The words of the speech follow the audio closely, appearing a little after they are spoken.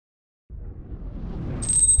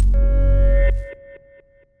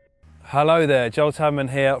Hello there, Joel Tadman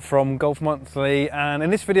here from Golf Monthly, and in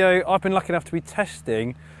this video I've been lucky enough to be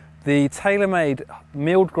testing the TaylorMade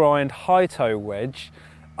milled grind high toe wedge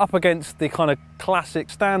up against the kind of classic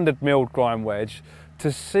standard milled grind wedge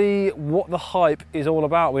to see what the hype is all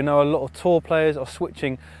about. We know a lot of tour players are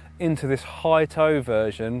switching into this high toe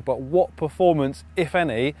version, but what performance, if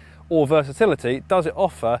any, or versatility does it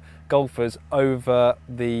offer golfers over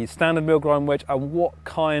the standard milled grind wedge, and what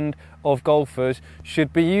kind of golfers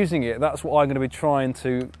should be using it? That's what I'm going to be trying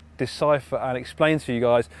to decipher and explain to you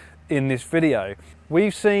guys in this video.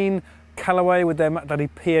 We've seen Callaway with their Mac Daddy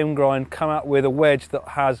PM grind come out with a wedge that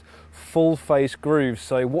has full face grooves.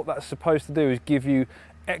 So what that's supposed to do is give you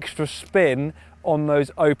extra spin on those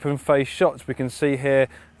open face shots. We can see here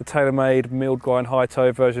the TaylorMade milled grind high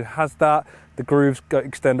toe version has that. The grooves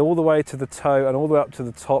extend all the way to the toe and all the way up to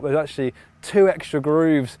the top. There's actually 2 extra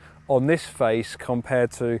grooves on this face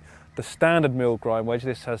compared to the standard milled grind wedge.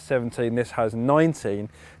 This has 17, this has 19.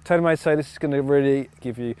 TaylorMade say this is going to really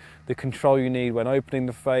give you the control you need when opening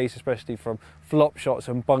the face, especially from flop shots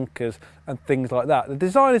and bunkers and things like that. The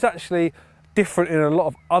design is actually different in a lot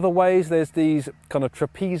of other ways. There's these kind of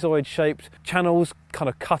trapezoid shaped channels kind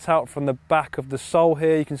of cut out from the back of the sole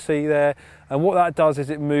here, you can see there, and what that does is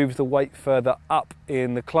it moves the weight further up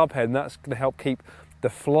in the club head, and that's going to help keep the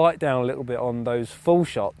flight down a little bit on those full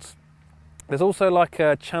shots. There's also like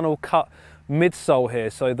a channel cut midsole here,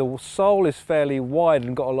 so the sole is fairly wide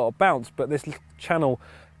and got a lot of bounce, but this channel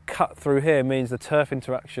cut through here means the turf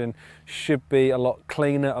interaction should be a lot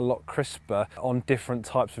cleaner, a lot crisper on different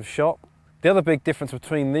types of shot. The other big difference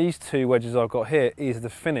between these 2 wedges I've got here is the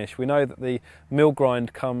finish. We know that the mill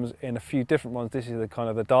grind comes in a few different ones. This is the kind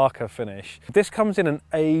of the darker finish. This comes in an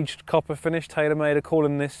aged copper finish, TaylorMade are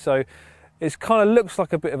calling this, so it kind of looks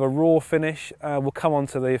like a bit of a raw finish. We'll come on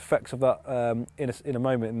to the effects of that in a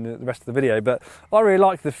moment in the rest of the video, but I really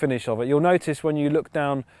like the finish of it. You'll notice when you look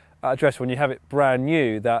down at a dress when you have it brand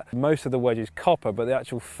new that most of the wedge is copper, but the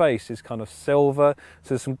actual face is kind of silver, so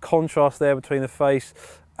there's some contrast there between the face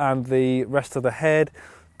and the rest of the head.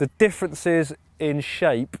 The differences in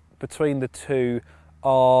shape between the 2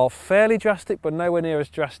 are fairly drastic, but nowhere near as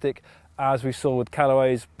drastic as we saw with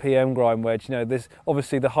Callaway's PM grind wedge. You know, this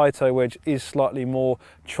obviously the high toe wedge is slightly more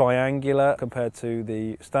triangular compared to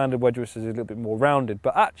the standard wedge, which is a little bit more rounded,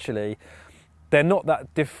 but actually they're not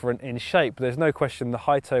that different in shape. There's no question the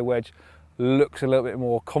high toe wedge looks a little bit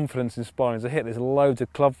more confidence inspiring as a hit. There's loads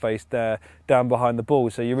of club face there down behind the ball,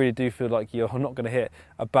 so you really do feel like you're not going to hit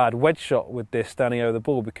a bad wedge shot with this standing over the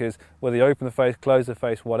ball, because whether you open the face, close the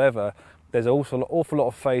face, whatever, there's also an awful lot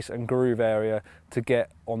of face and groove area to get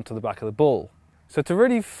onto the back of the ball. So to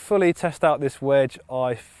really fully test out this wedge,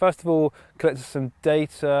 I first of all collected some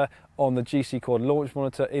data on the GC Quad launch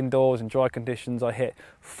monitor indoors in dry conditions. I hit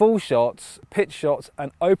full shots, pitch shots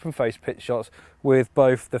and open face pitch shots with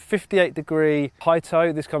both the 58-degree high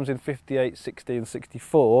toe, this comes in 58, 60 and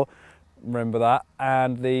 64, remember that,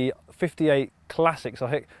 and the 58 classics. I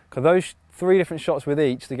hit those 3 different shots with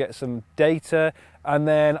each to get some data, and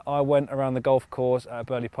then I went around the golf course at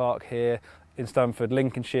Burnley Park here in Stamford,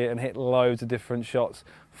 Lincolnshire, and hit loads of different shots,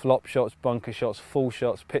 flop shots, bunker shots, full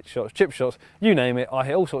shots, pitch shots, chip shots, you name it. I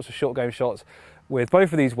hit all sorts of short game shots with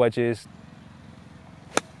both of these wedges.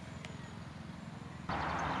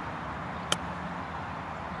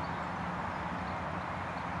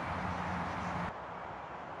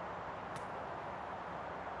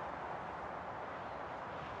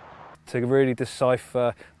 To really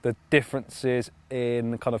decipher the differences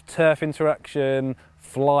in kind of turf interaction,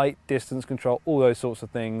 flight, distance control, all those sorts of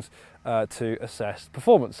things to assess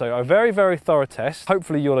performance. So a very, very thorough test.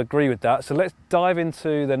 Hopefully you'll agree with that. So let's dive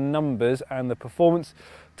into the numbers and the performance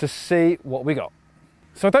to see what we got.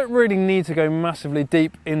 So I don't really need to go massively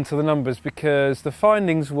deep into the numbers, because the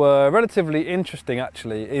findings were relatively interesting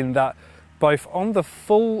actually, in that both on the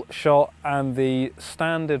full shot and the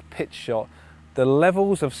standard pitch shot, the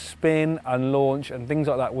levels of spin and launch and things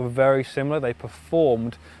like that were very similar. They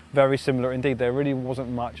performed very similar indeed. There really wasn't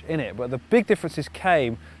much in it, but the big differences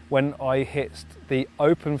came when I hit the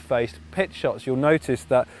open-faced pitch shots. You'll notice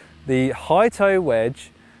that the high toe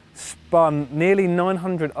wedge spun nearly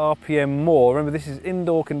 900 RPM more. Remember, this is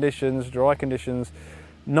indoor conditions, dry conditions.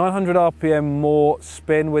 900 RPM more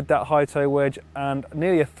spin with that high toe wedge and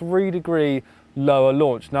nearly a 3-degree lower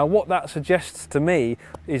launch. Now what that suggests to me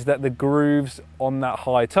is that the grooves on that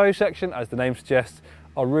high toe section, as the name suggests,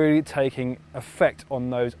 are really taking effect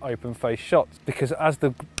on those open face shots, because as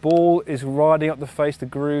the ball is riding up the face, the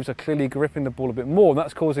grooves are clearly gripping the ball a bit more, and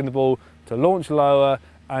that's causing the ball to launch lower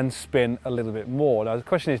and spin a little bit more. Now the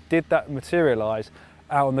question is, did that materialize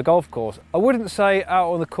out on the golf course. I wouldn't say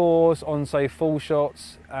out on the course on, say, full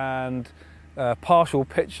shots and partial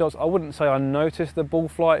pitch shots, I wouldn't say I noticed the ball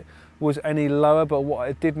flight was any lower, but what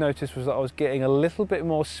I did notice was that I was getting a little bit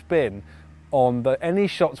more spin on any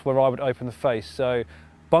shots where I would open the face. So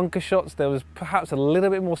bunker shots, there was perhaps a little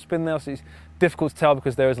bit more spin there, so it's difficult to tell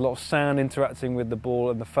because there is a lot of sand interacting with the ball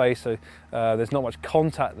and the face, so there's not much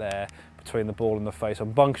contact there between the ball and the face.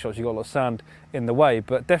 On bunker shots, you've got a lot of sand in the way,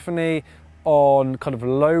 but definitely on kind of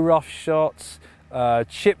low rough shots,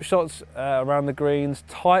 chip shots around the greens,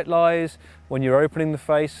 tight lies when you're opening the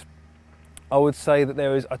face, I would say that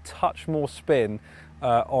there is a touch more spin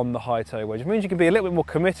on the high toe wedge. It means you can be a little bit more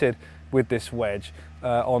committed with this wedge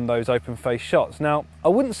on those open face shots. Now, I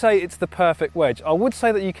wouldn't say it's the perfect wedge. I would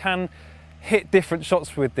say that you can hit different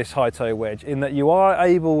shots with this high toe wedge in that you are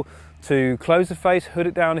able to close the face, hood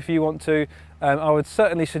it down if you want to. I would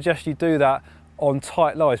certainly suggest you do that on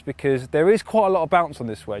tight lies because there is quite a lot of bounce on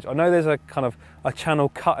this wedge. I know there's a kind of a channel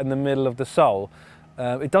cut in the middle of the sole.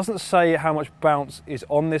 It doesn't say how much bounce is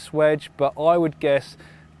on this wedge, but I would guess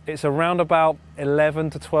it's around about 11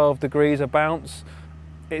 to 12 degrees of bounce.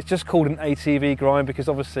 It's just called an ATV grind because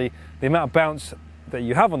obviously the amount of bounce that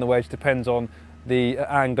you have on the wedge depends on the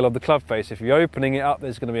angle of the club face. If you're opening it up,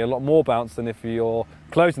 there's going to be a lot more bounce than if you're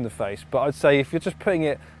closing the face. But I'd say if you're just putting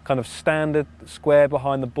it kind of standard square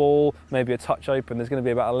behind the ball, maybe a touch open, there's going to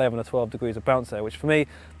be about 11 or 12 degrees of bounce there, which for me,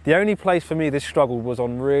 the only place for me this struggled was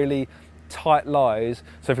on really tight lies.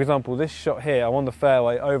 So for example, this shot here, I'm on the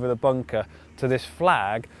fairway over the bunker to this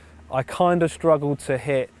flag. I kind of struggled to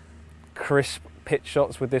hit crisp pitch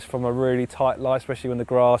shots with this from a really tight lie, especially when the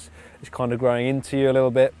grass is kind of growing into you a little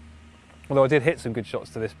bit. Although I did hit some good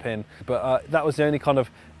shots to this pin, but that was the only kind of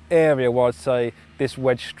area where I'd say this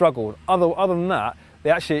wedge struggled. Other than that, they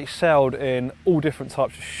actually excelled in all different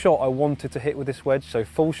types of shot I wanted to hit with this wedge. So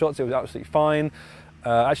full shots, it was absolutely fine.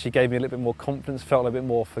 Actually gave me a little bit more confidence, felt a little bit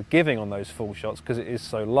more forgiving on those full shots because it is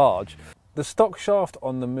so large. The stock shaft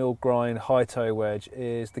on the mill grind high toe wedge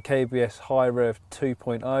is the KBS High Rev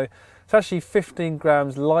 2.0. It's actually 15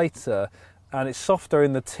 grams lighter and it's softer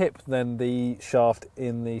in the tip than the shaft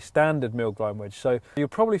in the standard mill grind wedge. So you'll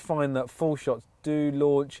probably find that full shots do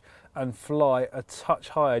launch and fly a touch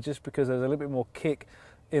higher just because there's a little bit more kick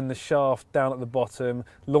in the shaft down at the bottom,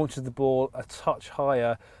 launches the ball a touch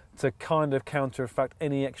higher to kind of counteract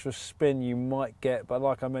any extra spin you might get. But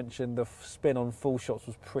like I mentioned, the spin on full shots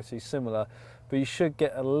was pretty similar, but you should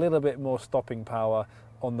get a little bit more stopping power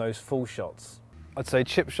on those full shots. I'd say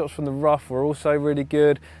chip shots from the rough were also really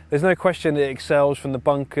good. There's no question it excels from the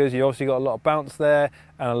bunkers. You obviously got a lot of bounce there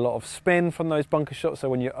and a lot of spin from those bunker shots. So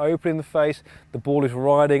when you're opening the face, the ball is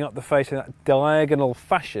riding up the face in that diagonal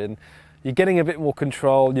fashion. You're getting a bit more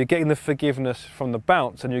control, you're getting the forgiveness from the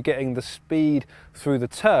bounce, and you're getting the speed through the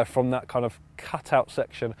turf from that kind of cutout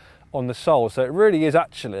section on the sole. So it really is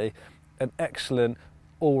actually an excellent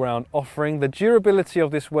all-round offering. The durability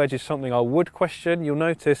of this wedge is something I would question. You'll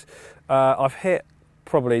notice I've hit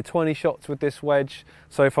probably 20 shots with this wedge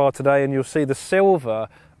so far today, and you'll see the silver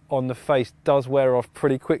on the face does wear off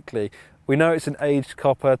pretty quickly. We know it's an aged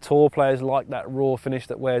copper. Tour players like that raw finish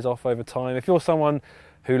that wears off over time. If you're someone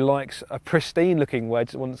who likes a pristine looking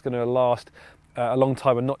wedge, one that's going to last a long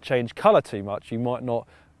time and not change colour too much, you might not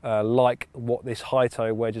like what this high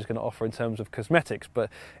toe wedge is going to offer in terms of cosmetics. But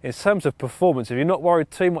in terms of performance, if you're not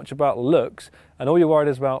worried too much about looks and all you're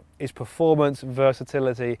worried about is performance,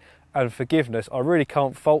 versatility and forgiveness, I really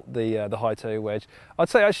can't fault the high toe wedge. I'd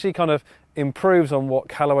say it actually kind of improves on what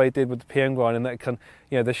Callaway did with the PM grind, and that can,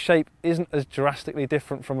 you know, the shape isn't as drastically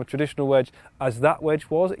different from a traditional wedge as that wedge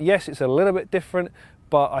was. Yes, it's a little bit different,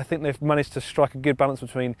 but I think they've managed to strike a good balance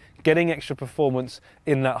between getting extra performance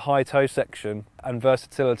in that high toe section and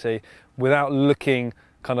versatility without looking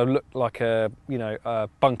like a, you know, a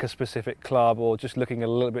bunker specific club or just looking a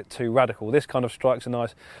little bit too radical. This kind of strikes a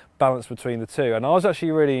nice balance between the two, and I was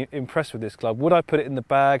actually really impressed with this club. Would I put it in the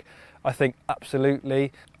bag? I think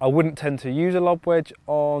absolutely. I wouldn't tend to use a lob wedge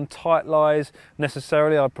on tight lies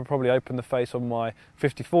necessarily. I'd probably open the face on my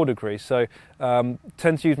 54 degrees. So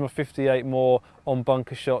tend to use my 58 more on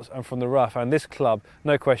bunker shots and from the rough. And this club,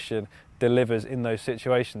 no question, delivers in those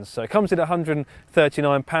situations. So it comes in at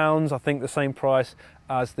 £139. I think the same price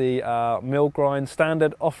as the mill grind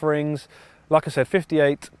standard offerings. Like I said,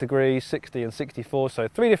 58 degrees, 60 and 64. So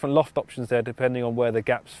 3 different loft options there depending on where the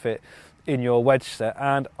gaps fit in your wedge set,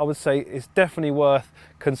 and I would say it's definitely worth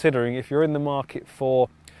considering if you're in the market for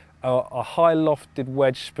a high lofted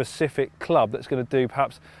wedge specific club that's going to do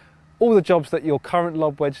perhaps all the jobs that your current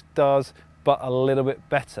lob wedge does but a little bit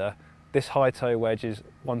better. This high toe wedge is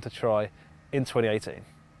one to try in 2018.